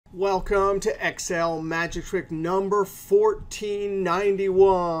Welcome to Excel magic trick number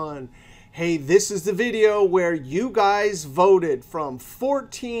 1491. Hey, this is the video where you guys voted from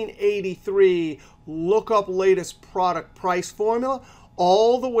 1483 lookup latest product price formula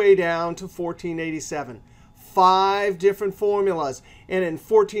all the way down to 1487. 5 different formulas. And in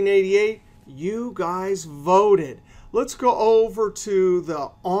 1488, you guys voted. Let's go over to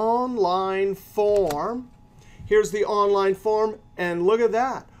the online form. Here's the online form, and look at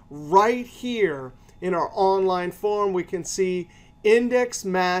that. Right here in our online form, we can see index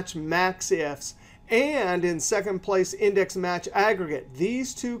match MAXIFS, and in second place, index match aggregate.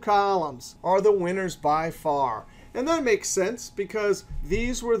 These two columns are the winners by far. And that makes sense because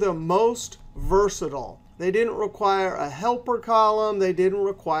these were the most versatile. They didn't require a helper column. They didn't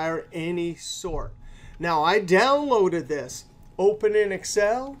require any sort. Now, I downloaded this, open in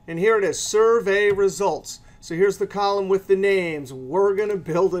Excel, and here it is, survey results. So here's the column with the names. We're going to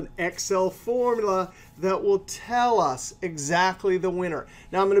build an Excel formula that will tell us exactly the winner.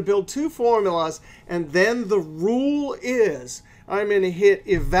 Now I'm going to build 2 formulas, and then the rule is I'm going to hit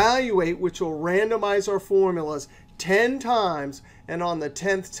evaluate, which will randomize our formulas 10 times. And on the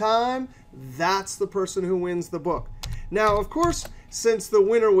 10th time, that's the person who wins the book. Now, of course, since the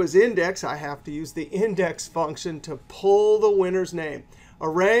winner was index, I have to use the index function to pull the winner's name.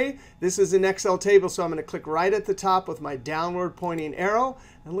 Array, this is an Excel table, so I'm going to click right at the top with my downward pointing arrow.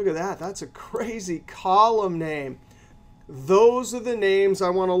 And look at that. That's a crazy column name. Those are the names I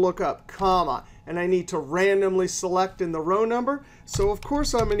want to look up, comma. And I need to randomly select in the row number. So, of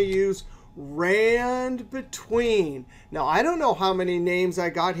course, I'm going to use rand between. Now, I don't know how many names I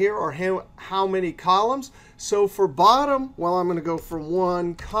got here or how many columns. So for bottom, well, I'm going to go from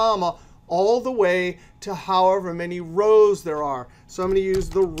 1, comma, all the way to however many rows there are. So I'm going to use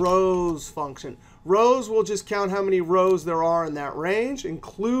the rows function. Rows will just count how many rows there are in that range,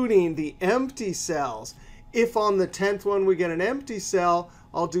 including the empty cells. If on the 10th one we get an empty cell,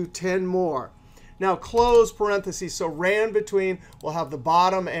 I'll do 10 more. Now close parentheses. So rand between, we'll have the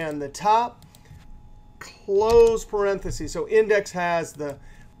bottom and the top. Close parentheses. So index has the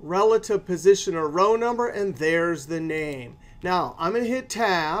relative position or row number, and there's the name. Now, I'm going to hit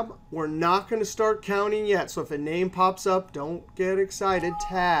Tab. We're not going to start counting yet. So if a name pops up, don't get excited.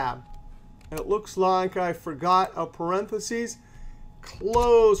 Tab. It looks like I forgot a parentheses.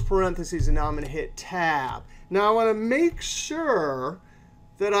 Close parentheses. And now I'm going to hit Tab. Now, I want to make sure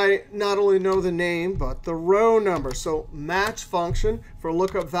that I not only know the name, but the row number. So match function for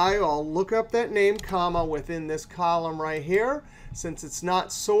lookup value, I'll look up that name, comma, within this column right here. Since it's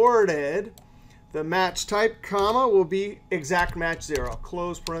not sorted, the match type, comma, will be exact match 0.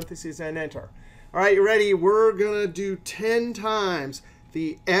 Close parentheses and enter. All right, you ready? We're going to do 10 times.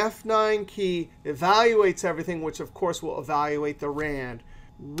 The F9 key evaluates everything, which, of course, will evaluate the rand.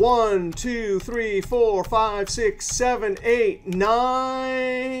 1, 2, 3, 4, 5, 6, 7, 8,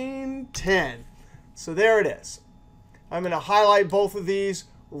 9, 10. So there it is. I'm going to highlight both of these.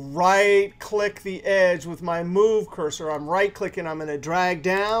 Right-click the edge with my move cursor. I'm right-clicking. I'm going to drag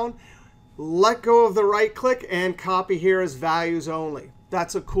down. Let go of the right click and copy here as values only.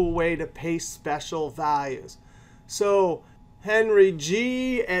 That's a cool way to paste special values. So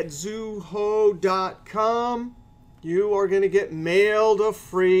henryg@zuho.com, you are going to get mailed a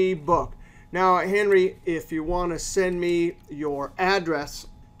free book. Now, Henry, if you want to send me your address,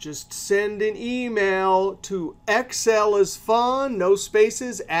 just send an email to excelisfun, no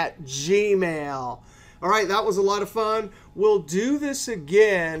spaces, @gmail. All right, that was a lot of fun. We'll do this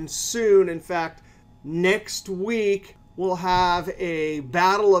again soon. In fact, next week, we'll have a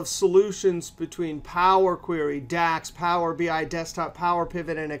battle of solutions between Power Query, DAX, Power BI, Desktop, Power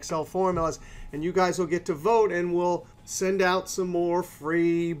Pivot, and Excel formulas. And you guys will get to vote, and we'll send out some more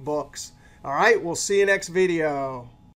free books. All right, we'll see you next video.